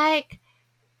was like,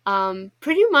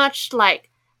 pretty much like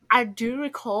I do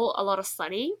recall a lot of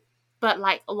studying, but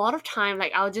like a lot of time,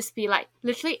 like I'll just be like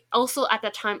literally. Also at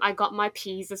that time, I got my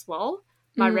P's as well,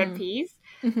 my red Mm. P's.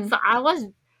 Mm-hmm. So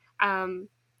um,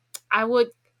 I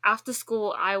would after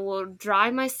school, I would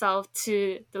drive myself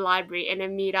to the library and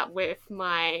then meet up with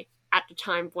my at the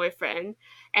time boyfriend,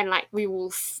 and like we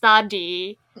will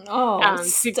study Oh,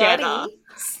 together. study.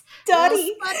 We will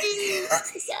Study.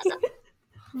 study together.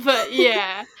 But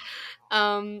yeah,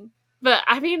 but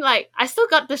I mean, like, I still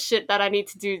got the shit that I need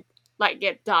to do, like,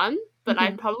 get done. But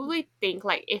I Mm-hmm. probably think,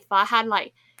 like, if I had,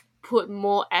 like, put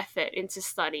more effort into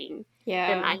studying,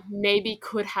 then Yeah. I maybe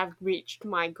could have reached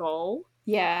my goal.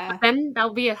 But Yeah. then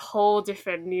that'll be a whole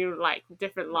different new, like,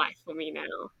 different life for me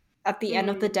now. At the end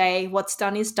of the Mm, day, what's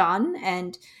done is done.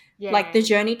 And like the yeah,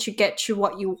 journey to get to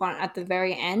what you want at the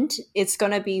very end, it's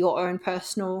going to be your own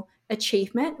personal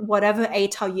achievement, whatever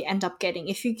ATAR you end up getting.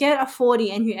 If you get a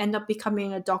 40 and you end up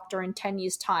becoming a doctor in 10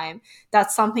 years' time,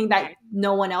 that's something that yeah,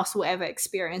 no one else will ever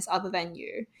experience other than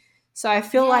you. So I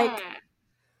feel like yeah.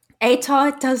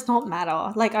 ATAR does not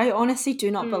matter. Like, I honestly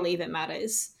do not believe Mm, it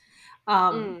matters.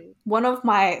 mm. One of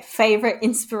my favorite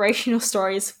inspirational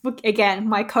stories, again,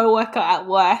 my coworker at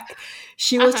work,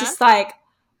 she was Uh-huh. just like,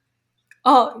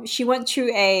 oh, she went to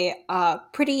a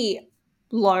pretty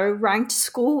low ranked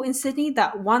school in Sydney,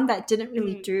 that one that didn't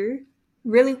really Mm, do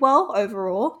really well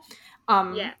overall.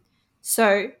 Um, yeah.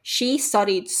 so she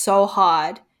studied so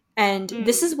hard, and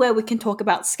this is Mm, where we can talk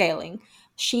about scaling.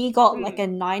 She got like mm, a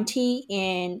 90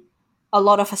 in a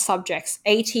lot of her subjects,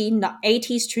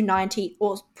 80s to 90,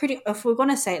 or pretty, if we're going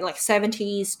to say like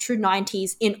 70s to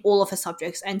 90s in all of her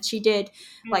subjects. And she did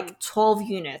mm, like 12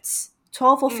 units,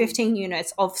 12 or mm, 15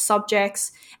 units of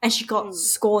subjects, and she got mm,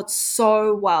 scored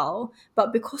so well.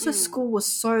 But because her mm. school was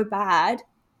so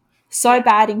Yeah.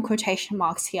 bad in quotation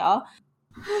marks here,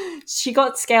 she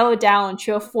got scaled down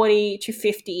to a 40 to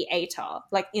 50 ATAR,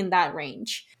 like in that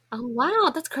range. Oh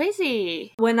wow, that's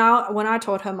crazy. When I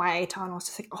told her my ATAR, and I was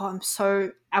just like, oh, I'm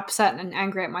so upset and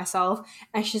angry at myself.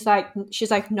 And she's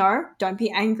like, no, don't be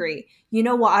angry. You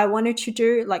know what I wanted to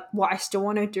do, like what I still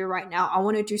want to do right now? I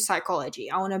want to do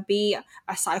psychology. I want to be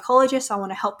a psychologist. I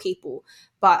want to help people.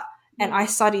 And I Mm,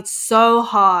 studied so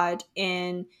hard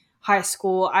in high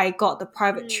school. I got the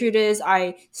private mm, tutors.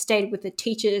 I stayed with the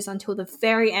teachers until the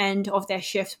very end of their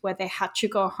shift where they had to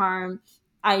go home.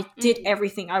 I did mm,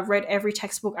 everything. I read every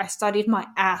textbook. I studied my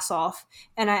ass off,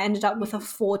 and I ended up with a mm.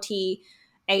 40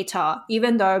 ATAR,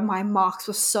 even though my marks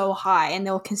were so high and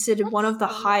they were considered one That's of the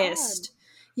so odd. highest.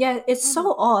 Yeah, it's Mm,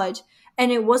 so odd.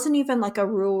 And it wasn't even like a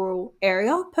rural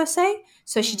area per se,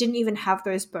 so she mm. didn't even have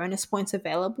those bonus points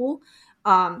available.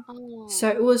 Um, so Oh.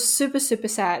 it was super, super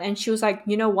sad. And she was like,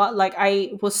 you know what? Like,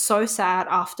 I was so sad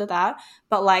after that,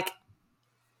 but like,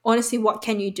 honestly, what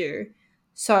can you do?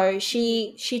 So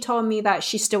Mm, she told me that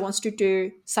she still wants to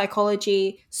do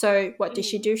psychology. So what does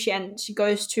she mm, do? She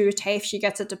goes to TAFE. She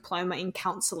gets a diploma in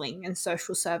counseling and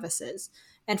social services,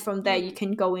 and from there you mm,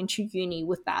 can go into uni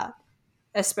with that,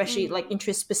 especially like mm.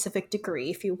 interest specific degree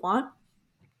if you want.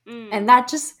 And Mm. that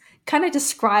just kind of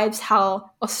describes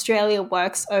how Australia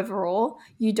works overall.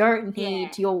 You don't Yeah.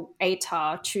 need your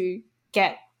ATAR to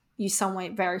get you somewhere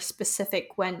very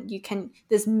specific when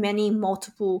there's many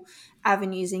multiple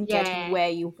avenues in getting Yeah. where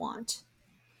you want.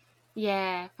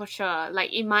 Yeah, for sure.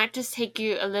 Like it might just take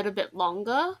you a little bit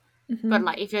longer, but Hmm.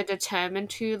 like if you're determined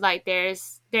to, like there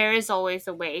is always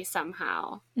a way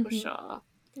somehow, for Hmm. sure.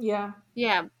 Yeah.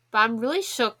 Yeah, but I'm really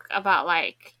shook about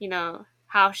like,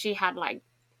 how she had like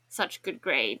such good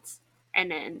grades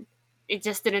and then it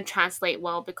just didn't translate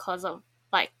well because of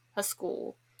like her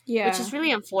school, which Yeah. is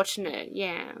really unfortunate.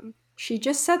 Yeah. She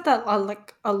just said that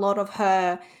like a lot of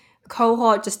her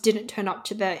cohort just didn't turn up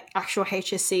to the actual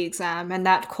HSC exam, and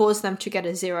that caused them to get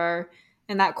a zero,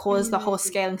 and that caused the whole Mm.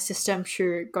 scaling system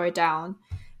to go down.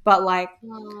 But like,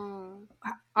 Oh.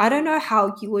 I don't know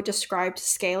how you would describe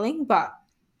scaling, but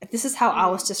this is how I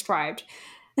was Mm. described.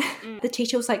 Mm. The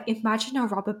teacher was like, imagine a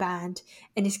rubber band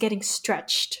and it's getting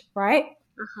stretched, right?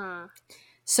 Uh-huh.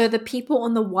 So the people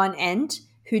on the one end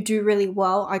who do really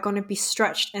well are going to be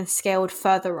stretched and scaled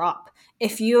further up.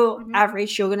 If you're Mm-hmm.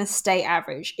 average, you're going to stay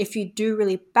average. If you do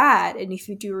really bad and if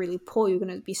you do really poor, you're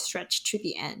going to be stretched to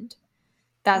the end.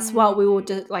 That's what Mm. we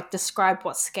would describe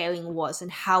what scaling was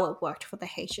and how it worked for the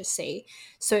HSC.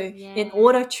 So Yeah. in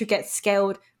order to get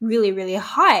scaled really, really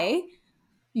high,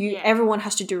 Yeah. everyone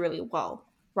has to do really well,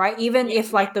 right? Even Yeah.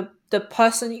 if like the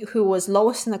person who was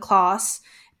lowest in the class,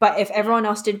 but if Yeah. everyone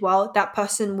else did well, that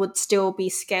person would be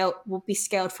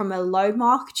scaled from a low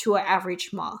mark to an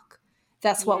average mark.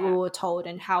 That's what we Yeah. were told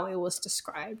and how it was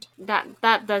described.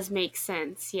 That does make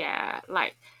sense. Yeah.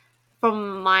 Like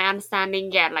from my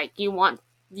understanding, yeah, like you want,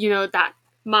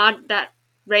 that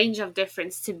range of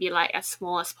difference to be like as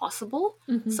small as possible.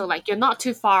 Hmm. So like you're not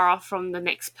too far off from the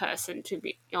next person, to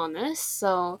be honest.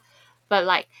 So, but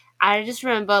like I just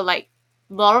remember like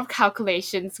a lot of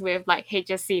calculations with like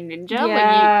HSC Ninja when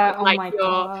you Yeah. put Oh like my your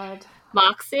god.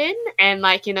 marks in and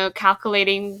like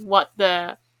calculating what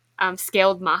the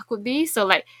scaled mark would be. So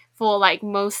like for like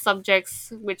most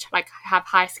subjects which like have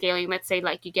high scaling, let's say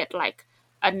like you get like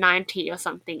a 90 or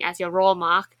something as your raw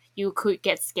mark, you could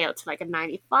get scaled to like a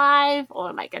 95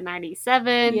 or like a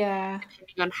 97, Yeah.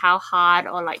 depending on how hard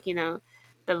or like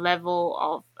the level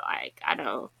of like, I don't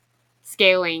know,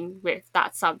 scaling with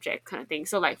that subject kind of thing.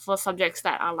 So like for subjects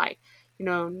that are like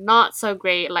not so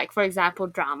great, like for example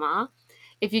drama,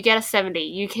 if you get a 70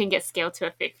 you can get scaled to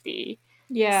a 50.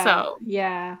 Yeah. So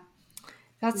Yeah.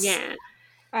 That's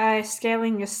yeah.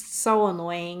 scaling is so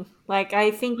annoying. Like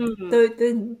I think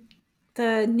Mm.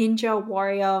 the Ninja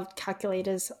Warrior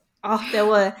calculators, oh,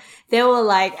 they were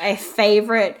like a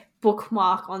favorite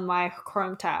bookmark on my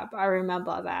Chrome tab. I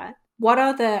remember that. What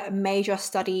are the major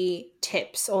study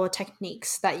tips or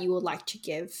techniques that you would like to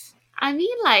give? I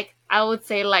mean, like, I would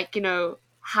say, like,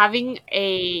 having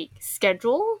a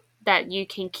schedule that you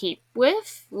can keep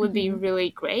with would be Hmm. really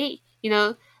great.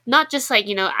 Not just like,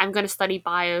 I'm going to study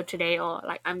bio today or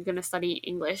like I'm going to study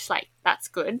English, like, that's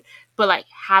good. But like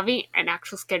having an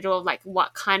actual schedule of like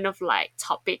what kind of like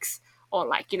topics or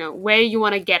like, where you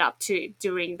want to get up to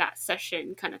during that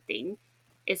session kind of thing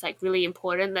is like really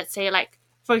important. Let's say, like,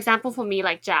 for example, for me,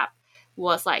 like, Jap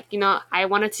was like, I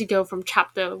wanted to go from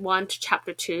chapter 1 to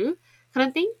chapter 2 kind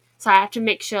of thing. So I had to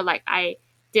make sure like I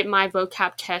did my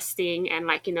vocab testing and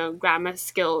like grammar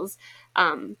skills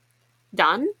um,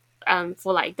 done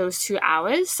for like those 2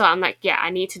 hours. So I'm like, yeah, I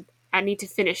need to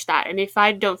finish that. And if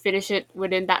I don't finish it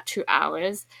within that 2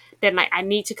 hours, then like I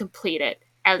need to complete it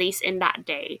at least in that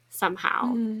day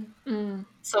somehow. Mm, mm,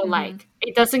 So hmm. like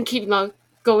it doesn't keep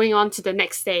going on to the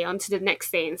next day, onto the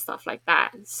next day and stuff like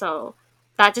that. So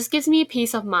that just gives me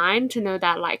peace of mind to know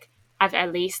that like I've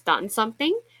at least done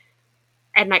something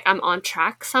and like I'm on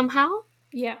track somehow.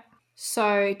 Yeah.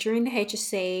 So during the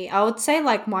HSC, I would say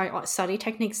like my study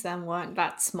techniques then weren't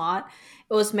that smart.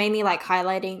 It was mainly like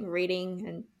highlighting, reading,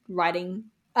 and writing.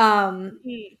 Um,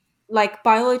 Mm. like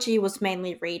biology was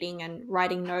mainly reading and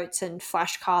writing notes and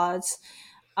flashcards.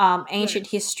 Yeah. Ancient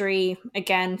history,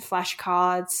 again,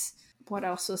 flashcards. What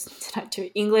else did I do?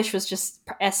 English was just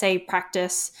essay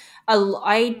practice.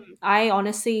 Mm. I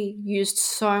honestly used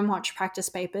so much practice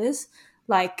papers.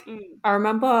 Like Mm. I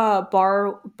remember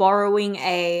borrowing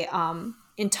a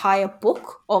entire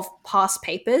book of past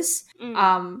papers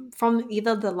Mm. from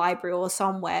either the library or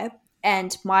somewhere,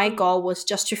 and my Mm. goal was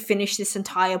just to finish this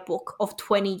entire book of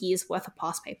 20 years worth of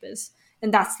past papers,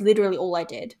 and that's literally all I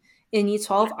did. In year Yeah.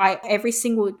 12, I every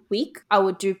single week I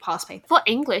would do past paper. For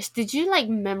English, did you like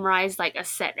memorize like a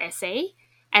set essay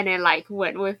and then like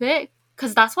went with it?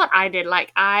 Because that's what I did.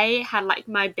 Like I had like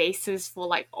my basis for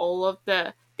like all of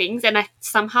the things and I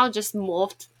somehow just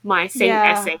morphed my same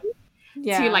Yeah, essay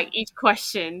to like each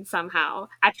question somehow.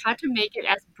 I tried to make it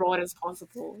as broad as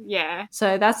possible. Yeah.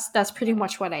 So that's pretty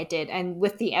much what I did. And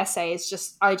with the essay, it's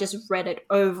just I just read it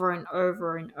over and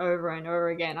over and over and over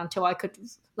again until I could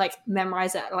like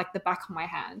memorize it like the back of my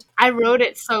hand. I wrote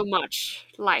it so much.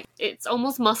 Like it's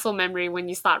almost muscle memory when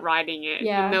you start writing it.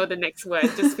 Yeah. You know the next word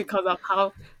just because of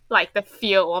how like the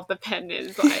feel of the pen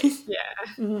is like,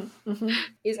 yeah.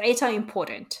 Is ATAR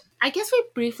important? I guess we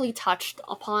briefly touched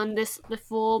upon this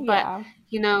before, but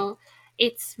you know,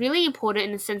 it's really important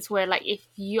in the sense where like if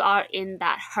you are in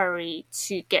that hurry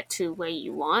to get to where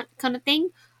you want kind of thing,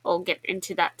 or get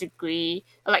into that degree,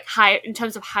 or like higher in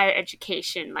terms of higher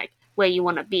education, like where you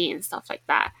want to be and stuff like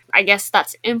that. I guess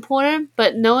that's important,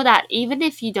 but know that even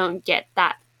if you don't get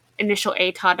that initial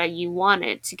ATAR that you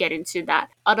wanted to get into that,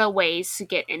 other ways to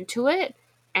get into it.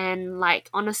 And like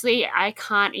honestly, I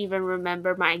can't even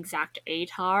remember my exact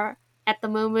ATAR at the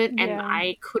moment, and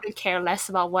I couldn't care less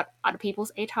about what other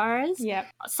people's ATAR is. Yeah.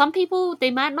 Some people, they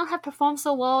might not have performed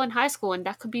so well in high school, and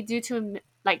that could be due to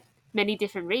like many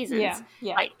different reasons.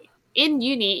 Yeah. Like in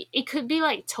uni, it could be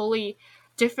like totally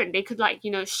different. They could like,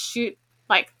 you know, shoot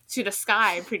like to the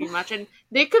sky pretty much, and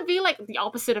there could be like the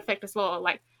opposite effect as well.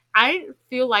 Like I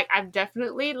feel like I've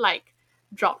definitely like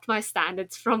dropped my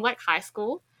standards from like high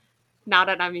school now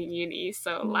that I'm in uni,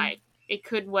 so like it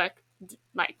could work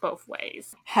like both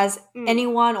ways. Has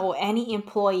anyone or any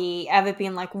employee ever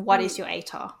been like, what is your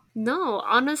ATAR? No,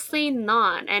 honestly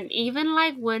not. And even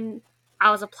like when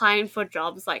I was applying for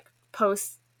jobs like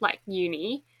post like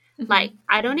uni, like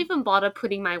I don't even bother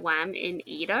putting my WAM in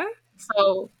either.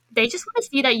 So they just want to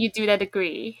see that you do that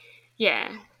degree.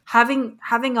 Yeah. Having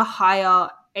a higher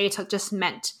ATAR just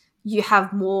meant you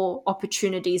have more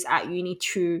opportunities at uni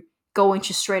to go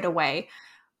into straight away.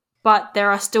 But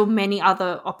there are still many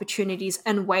other opportunities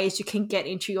and ways you can get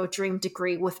into your dream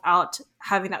degree without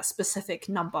having that specific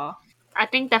number. I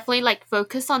think definitely like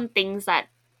focus on things that,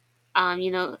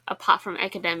 you know, apart from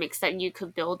academics that you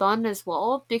could build on as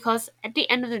well. Because at the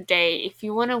end of the day, if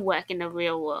you want to work in the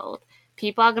real world,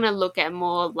 people are going to look at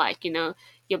more like, you know,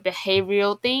 your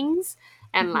behavioral things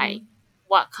and like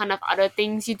what kind of other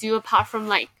things you do apart from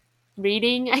like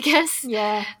reading, I guess.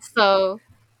 Yeah. So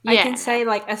I can say,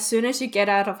 like, as soon as you get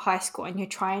out of high school and you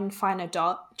try and find a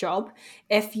job,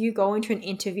 if you go into an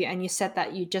interview and you said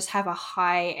that you just have a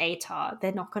high ATAR,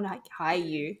 they're not going to hire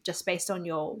you just based on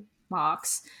your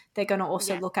marks. They're going to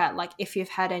also look at, like, if you've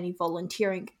had any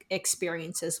volunteering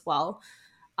experience as well,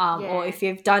 or if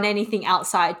you've done anything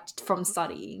outside from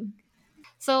studying.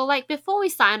 So, like, before we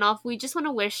sign off, we just want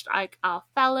to wish, like, our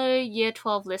fellow Year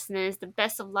 12 listeners the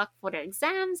best of luck for their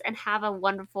exams and have a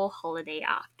wonderful holiday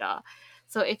after.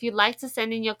 So if you'd like to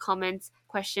send in your comments,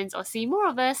 questions, or see more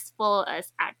of us, follow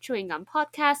us at Chewing Gum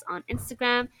Podcast on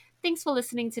Instagram. Thanks for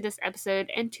listening to this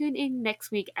episode, and tune in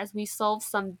next week as we solve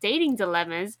some dating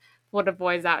dilemmas for the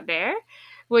boys out there.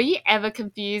 Were you ever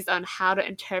confused on how to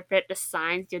interpret the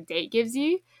signs your date gives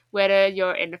you? Whether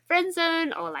you're in the friend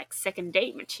zone or like second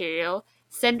date material,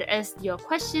 send us your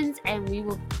questions and we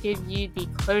will give you the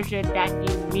closure that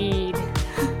you need.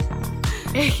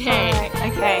 Okay.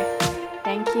 Okay.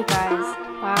 Thank you guys.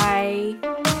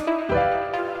 Bye.